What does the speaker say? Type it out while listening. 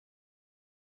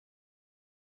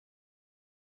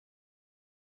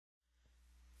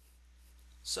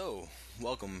So,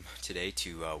 welcome today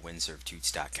to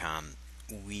WINSRVTUTS.com.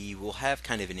 We will have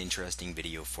kind of an interesting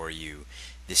video for you.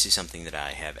 This is something that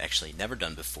I have actually never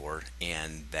done before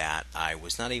and that I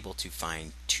was not able to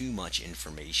find too much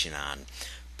information on.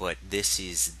 But this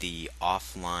is the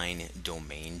offline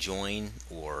domain join,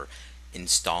 or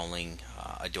installing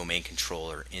a domain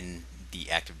controller in the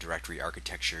Active Directory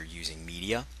architecture using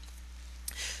media.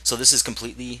 So this is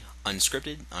completely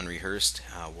unscripted, unrehearsed.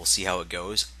 We'll see how it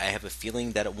goes. I have a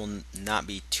feeling that it will not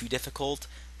be too difficult,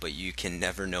 but you can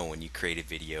never know when you create a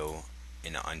video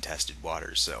in untested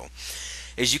waters. So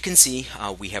as you can see,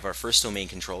 we have our first domain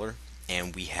controller,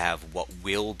 and we have what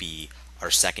will be our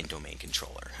second domain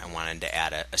controller. I wanted to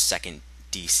add a second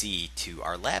DC to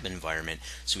our lab environment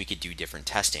so we could do different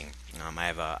testing. I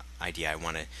have an idea. I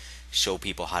want to show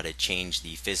people how to change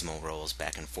the FSMO roles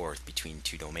back and forth between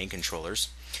two domain controllers.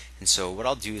 And so what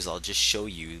I'll do is I'll just show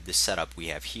you the setup we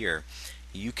have here.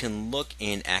 You can look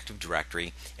in Active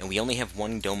Directory, and we only have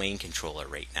one domain controller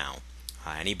right now.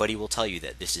 Anybody will tell you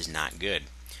that this is not good.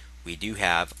 We do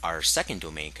have our second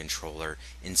domain controller,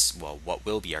 what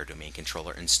will be our domain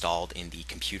controller, installed in the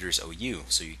computer's OU.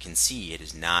 So you can see it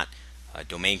is not a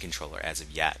domain controller as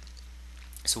of yet.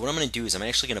 So what I'm going to do is I'm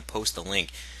actually going to post the link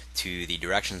to the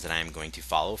directions that I am going to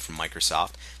follow from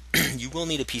Microsoft. You will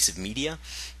need a piece of media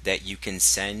that you can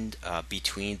send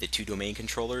between the two domain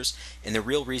controllers, and the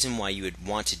real reason why you would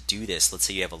want to do this, let's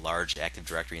say you have a large Active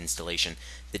Directory installation,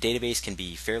 the database can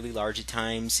be fairly large at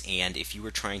times, and if you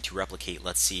were trying to replicate,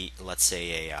 let's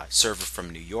say a server from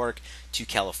New York to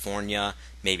California,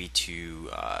 maybe to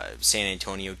San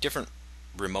Antonio, different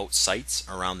remote sites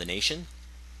around the nation,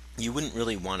 you wouldn't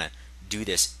really want to do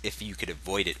this if you could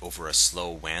avoid it over a slow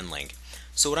WAN link.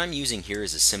 So what I'm using here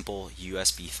is a simple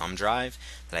USB thumb drive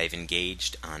that I've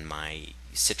engaged on my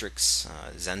Citrix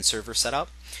Zen server setup,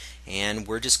 and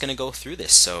we're just going to go through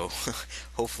this. So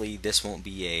hopefully this won't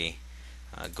be a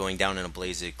going down in a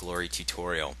blaze of glory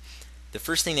tutorial. The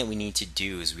first thing that we need to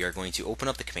do is we are going to open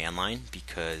up the command line,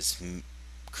 because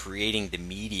creating the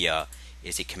media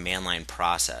is a command line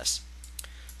process.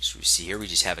 So we see here we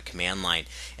just have a command line,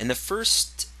 and the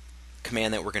first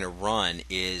command that we're going to run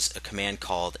is a command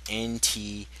called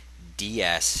ntdsutil,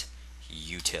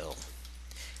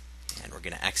 and we're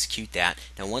going to execute that.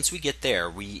 Now once we get there,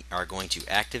 we are going to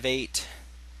activate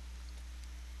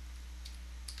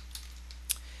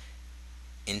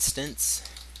instance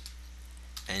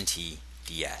ntds.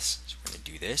 So we're going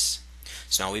to do this.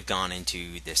 So now we've gone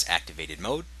into this activated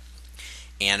mode,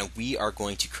 and we are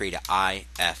going to create an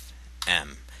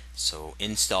IFM. So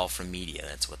install from media,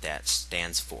 that's what that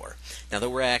stands for. Now that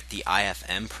we're at the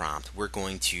IFM prompt, we're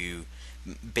going to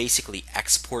basically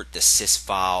export the sys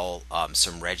file,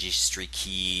 some registry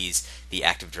keys, the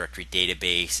Active Directory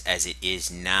database as it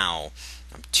is now,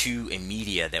 to a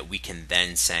media that we can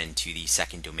then send to the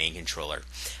second domain controller.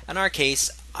 In our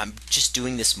case, I'm just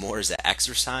doing this more as an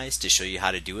exercise to show you how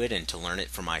to do it and to learn it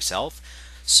for myself.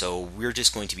 So we're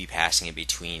just going to be passing it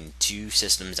between two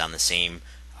systems on the same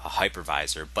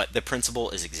hypervisor, but the principle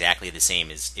is exactly the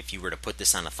same as if you were to put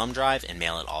this on a thumb drive and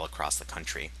mail it all across the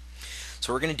country.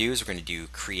 So what we're going to do is we're going to do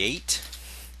create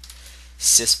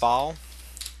sysfile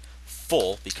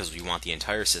full, because we want the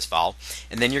entire sysfile,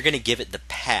 and then you're going to give it the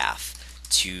path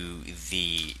to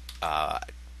the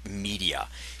media.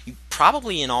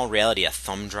 Probably in all reality, a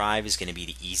thumb drive is going to be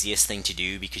the easiest thing to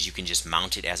do, because you can just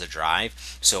mount it as a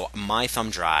drive. So my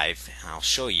thumb drive, I'll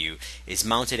show you, is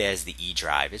mounted as the E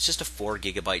drive. It's just a 4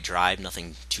 GB drive,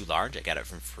 nothing too large. I got it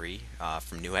from free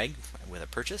from Newegg with a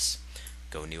purchase.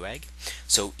 Go Newegg.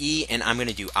 So E, and I'm going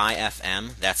to do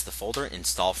IFM, that's the folder,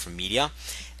 install from media,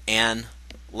 and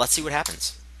let's see what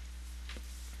happens.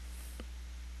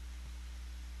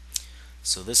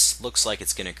 So this looks like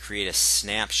it's going to create a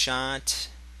snapshot,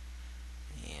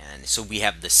 and so we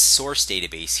have the source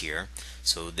database here.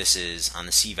 So this is on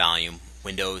the C volume,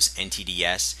 Windows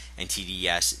NTDS,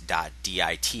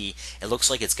 ntds.dit. It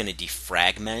looks like it's going to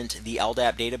defragment the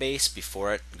LDAP database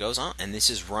before it goes on, and this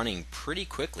is running pretty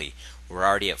quickly. We're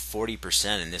already at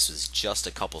 40%, and this was just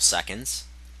a couple seconds.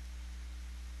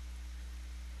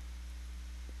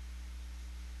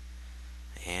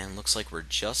 And looks like we're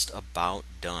just about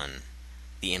done.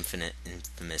 The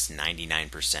infamous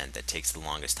 99% that takes the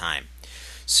longest time.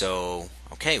 So,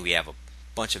 okay, we have a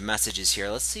bunch of messages here.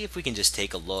 Let's see if we can just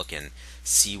take a look and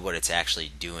see what it's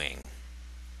actually doing.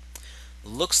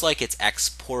 Looks like it's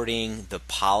exporting the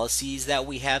policies that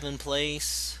we have in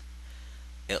place.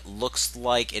 It looks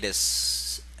like it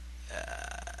is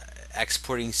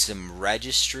exporting some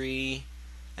registry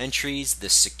entries, the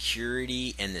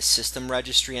security and the system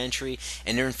registry entry,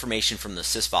 and information from the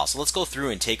sys file. So let's go through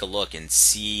and take a look and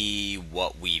see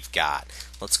what we've got.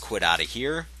 Let's quit out of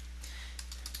here.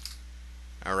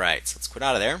 Alright, so let's quit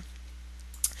out of there. And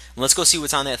let's go see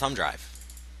what's on that thumb drive.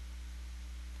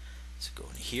 So go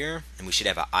in here, and we should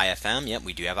have an IFM. Yep,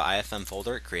 we do have an IFM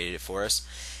folder. It created it for us.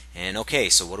 And okay,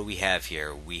 so what do we have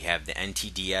here? We have the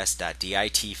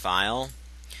ntds.dit file.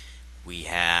 We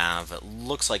have, it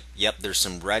looks like, yep, there's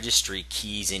some registry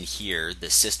keys in here,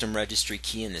 the system registry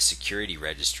key and the security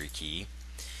registry key.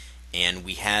 And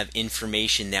we have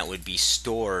information that would be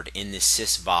stored in the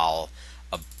sysvol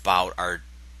about our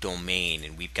domain.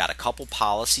 And we've got a couple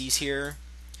policies here.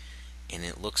 And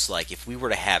it looks like if we were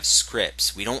to have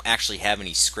scripts, we don't actually have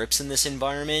any scripts in this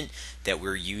environment that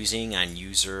we're using on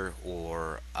user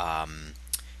or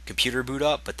computer boot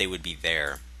up, but they would be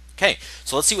there. Okay,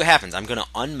 so let's see what happens. I'm going to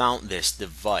unmount this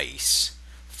device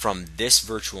from this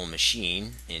virtual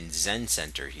machine in Zen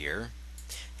Center here.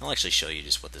 I'll actually show you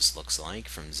just what this looks like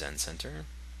from Zen Center.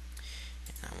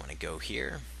 And I want to go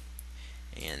here.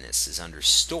 And this is under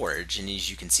storage, and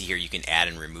as you can see here, you can add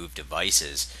and remove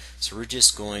devices. So we're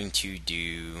just going to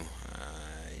do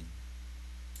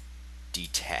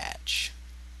detach,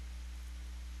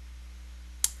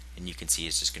 and you can see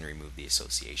it's just going to remove the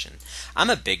association. I'm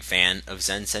a big fan of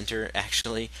Zen Center.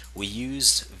 Actually, we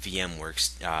use VMware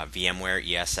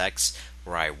ESX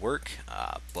where I work,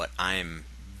 but I'm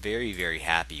very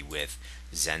happy with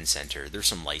Zen Center. There's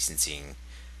some licensing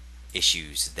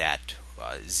issues that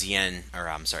Zen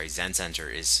Center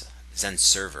is, Zen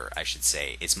Server I should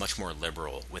say, is much more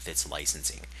liberal with its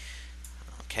licensing.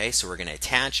 Okay, so we're going to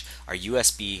attach our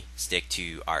USB stick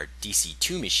to our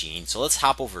DC2 machine. So let's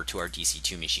hop over to our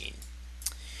DC2 machine.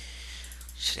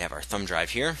 Should have our thumb drive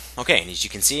here. Okay, and as you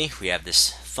can see, we have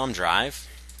this thumb drive.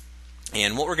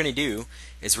 And what we're going to do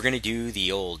is we're going to do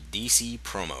the old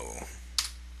dcpromo.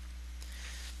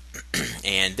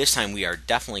 And this time we are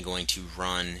definitely going to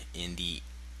run in the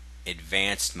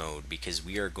advanced mode because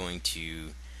we are going to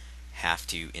have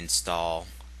to install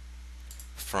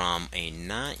from a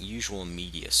not usual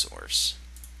media source.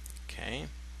 Okay,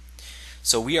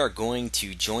 so we are going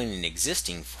to join an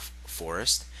existing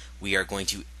forest. We are going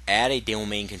to add a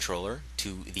domain controller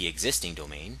to the existing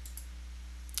domain,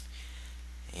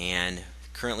 and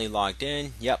currently logged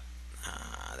in. Yep,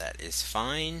 that is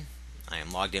fine. I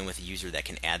am logged in with a user that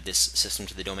can add this system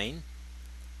to the domain.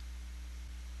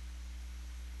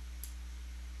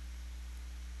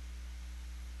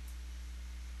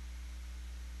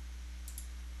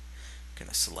 I'm going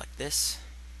to select this.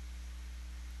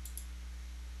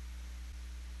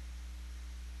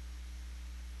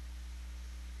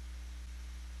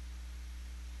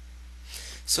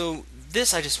 So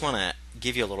this, I just want to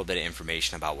give you a little bit of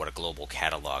information about what a global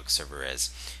catalog server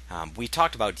is. We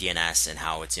talked about DNS and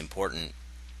how it's important,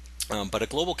 but a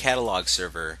global catalog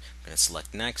server, I'm going to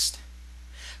select next.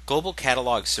 Global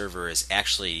catalog server is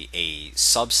actually a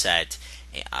subset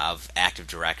of Active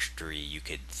Directory. You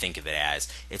could think of it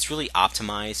as, it's really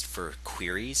optimized for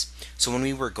queries. So when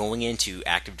we were going into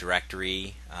Active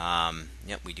Directory,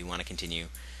 yep, we do want to continue.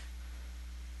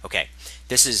 Okay,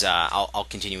 this is, I'll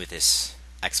continue with this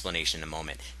explanation in a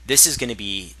moment. This is going to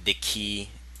be the key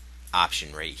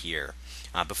option right here.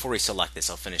 Before we select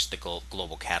this, I'll finish the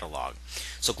global catalog.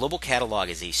 So global catalog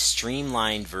is a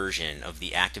streamlined version of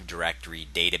the Active Directory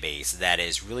database that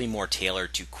is really more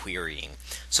tailored to querying.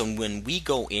 So when we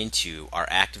go into our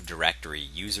Active Directory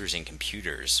users and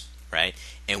computers, right,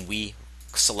 and we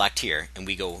select here and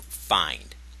we go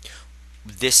find,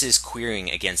 this is querying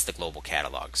against the global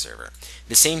catalog server.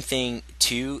 The same thing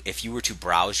too if you were to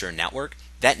browse your network.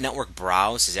 That network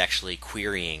browse is actually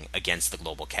querying against the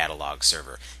global catalog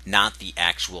server, not the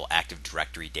actual Active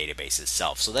Directory database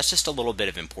itself. So that's just a little bit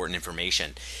of important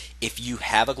information. If you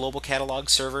have a global catalog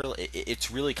server,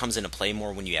 it really comes into play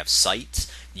more when you have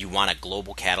sites. You want a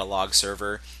global catalog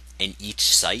server in each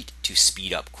site to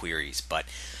speed up queries. But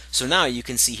so now you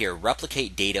can see here,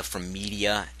 replicate data from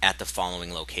media at the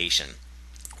following location,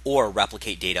 or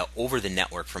replicate data over the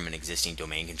network from an existing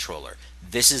domain controller.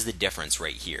 This is the difference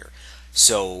right here.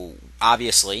 So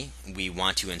obviously we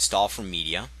want to install from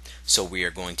media, so we are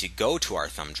going to go to our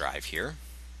thumb drive here,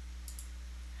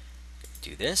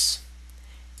 do this,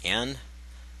 and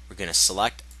we're going to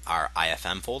select our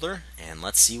IFM folder, and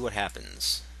let's see what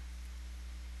happens.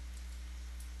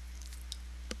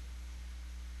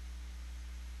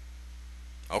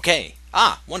 Okay,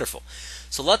 wonderful.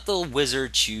 So let the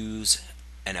wizard choose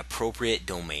an appropriate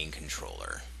domain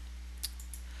controller.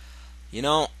 You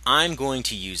know, I'm going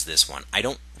to use this one. I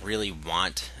don't really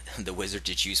want the wizard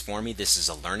to choose for me. This is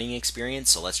a learning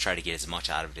experience, so let's try to get as much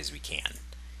out of it as we can.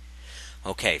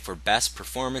 Okay, for best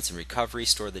performance and recovery,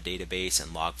 store the database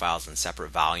and log files in separate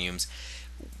volumes.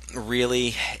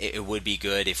 Really, it would be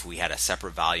good if we had a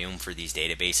separate volume for these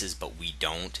databases, but we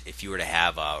don't. If you were to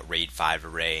have a RAID 5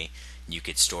 array, you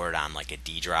could store it on like a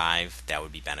D drive. That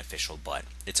would be beneficial, but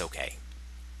it's okay.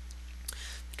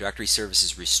 Directory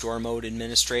Services Restore Mode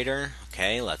Administrator.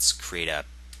 Okay, let's create a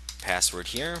password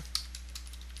here.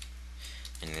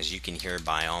 And as you can hear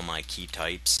by all my key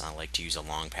types, I like to use a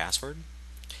long password.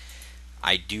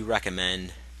 I do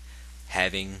recommend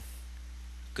having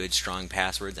good strong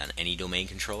passwords on any domain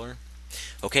controller.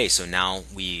 Okay, so now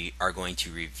we are going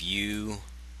to review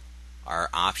our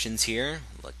options here.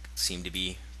 Seem to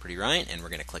be pretty right, and we're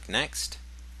going to click next.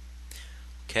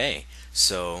 Okay,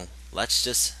 so let's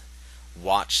just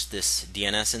watch this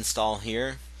DNS install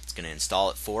here. It's going to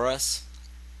install it for us.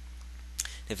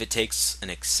 If it takes an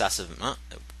excessive amount,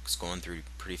 it's going through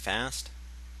pretty fast.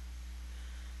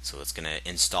 So it's going to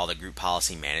install the Group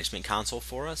Policy Management Console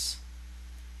for us.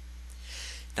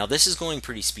 Now this is going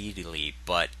pretty speedily,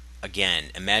 but again,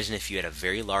 imagine if you had a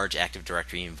very large Active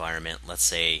Directory environment. Let's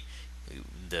say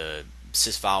the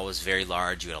sysfile was very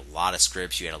large, you had a lot of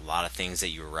scripts, you had a lot of things that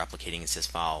you were replicating in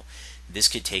sysfile. This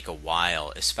could take a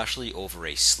while, especially over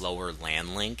a slower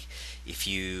LAN link. If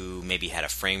you maybe had a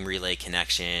frame relay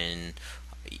connection,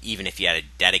 even if you had a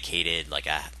dedicated like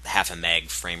a half a meg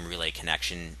frame relay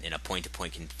connection in a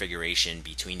point-to-point configuration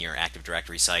between your Active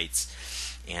Directory sites,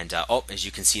 and as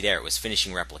you can see there, it was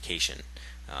finishing replication.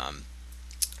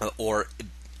 Or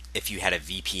if you had a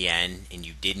VPN and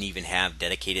you didn't even have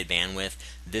dedicated bandwidth,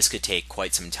 this could take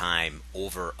quite some time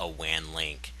over a WAN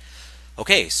link.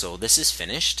 Okay, so this is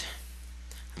finished.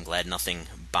 I'm glad nothing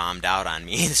bombed out on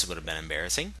me. This would have been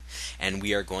embarrassing. And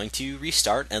we are going to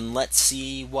restart, and let's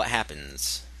see what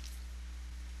happens.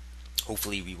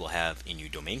 Hopefully we will have a new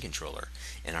domain controller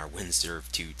in our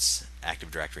WINSRVTUTS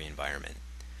Active Directory environment.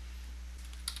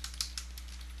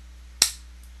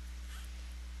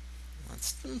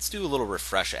 Let's do a little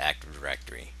refresh of Active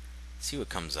Directory. See what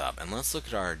comes up, and let's look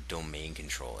at our domain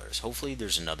controllers. Hopefully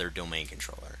there's another domain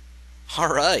controller.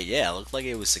 Alright, yeah, looked like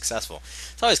it was successful.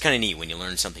 It's always kind of neat when you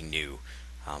learn something new.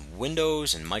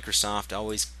 Windows and Microsoft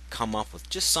always come up with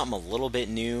just something a little bit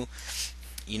new.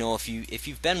 You know, if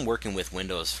you've been working with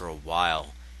Windows for a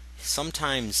while,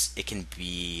 sometimes it can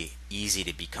be easy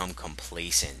to become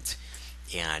complacent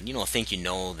and think you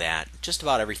know that just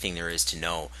about everything there is to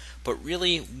know. But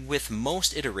really, with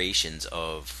most iterations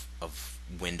of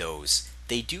Windows,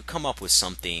 they do come up with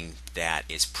something that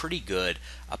is pretty good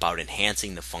about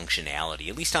enhancing the functionality,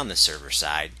 at least on the server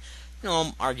side.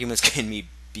 Arguments can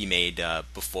be made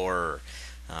before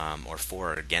or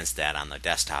for or against that on the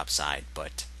desktop side,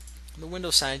 but on the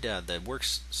Windows side, the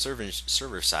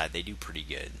server side, they do pretty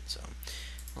good. So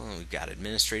we've got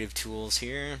administrative tools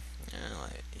here.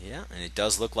 Yeah, and it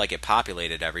does look like it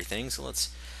populated everything, so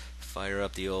let's fire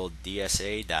up the old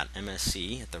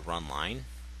dsa.msc at the run line.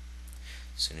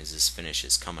 As soon as this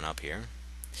finishes coming up here,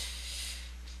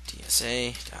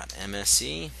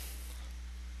 dsa.msc,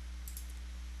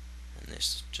 and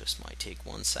this just might take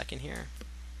 1 second here.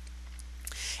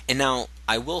 And now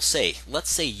I will say,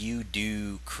 let's say you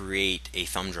do create a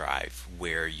thumb drive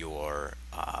where your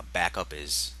backup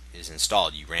is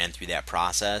installed. You ran through that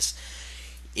process.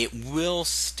 It will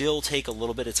still take a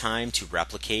little bit of time to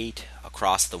replicate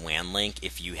across the WAN link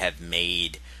if you have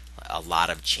made a lot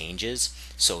of changes.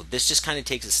 So this just kind of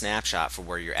takes a snapshot for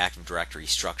where your Active Directory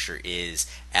structure is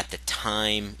at the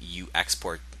time you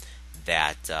export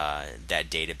that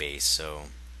database. So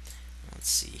let's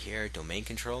see here, domain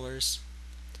controllers.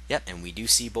 Yep, and we do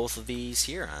see both of these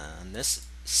here on this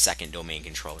second domain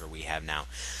controller we have now.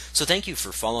 So thank you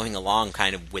for following along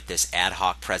kind of with this ad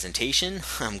hoc presentation.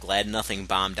 I'm glad nothing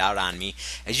bombed out on me.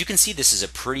 As you can see, this is a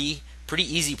pretty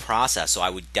easy process, so I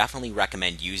would definitely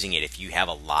recommend using it if you have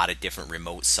a lot of different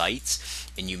remote sites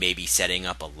and you may be setting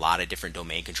up a lot of different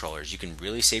domain controllers. You can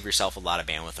really save yourself a lot of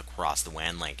bandwidth across the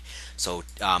WAN link. So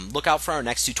look out for our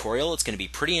next tutorial. It's going to be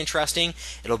pretty interesting.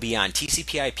 It'll be on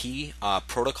TCP/IP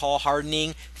protocol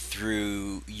hardening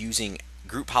through using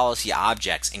group policy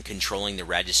objects and controlling the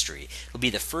registry. It'll be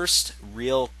the first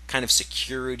real kind of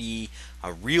security,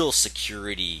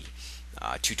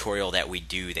 tutorial that we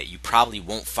do that you probably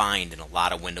won't find in a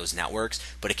lot of Windows networks,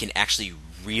 but it can actually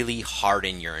really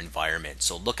harden your environment.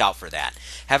 So look out for that.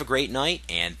 Have a great night,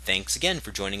 and thanks again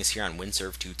for joining us here on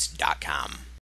WINSRVTUTS.com.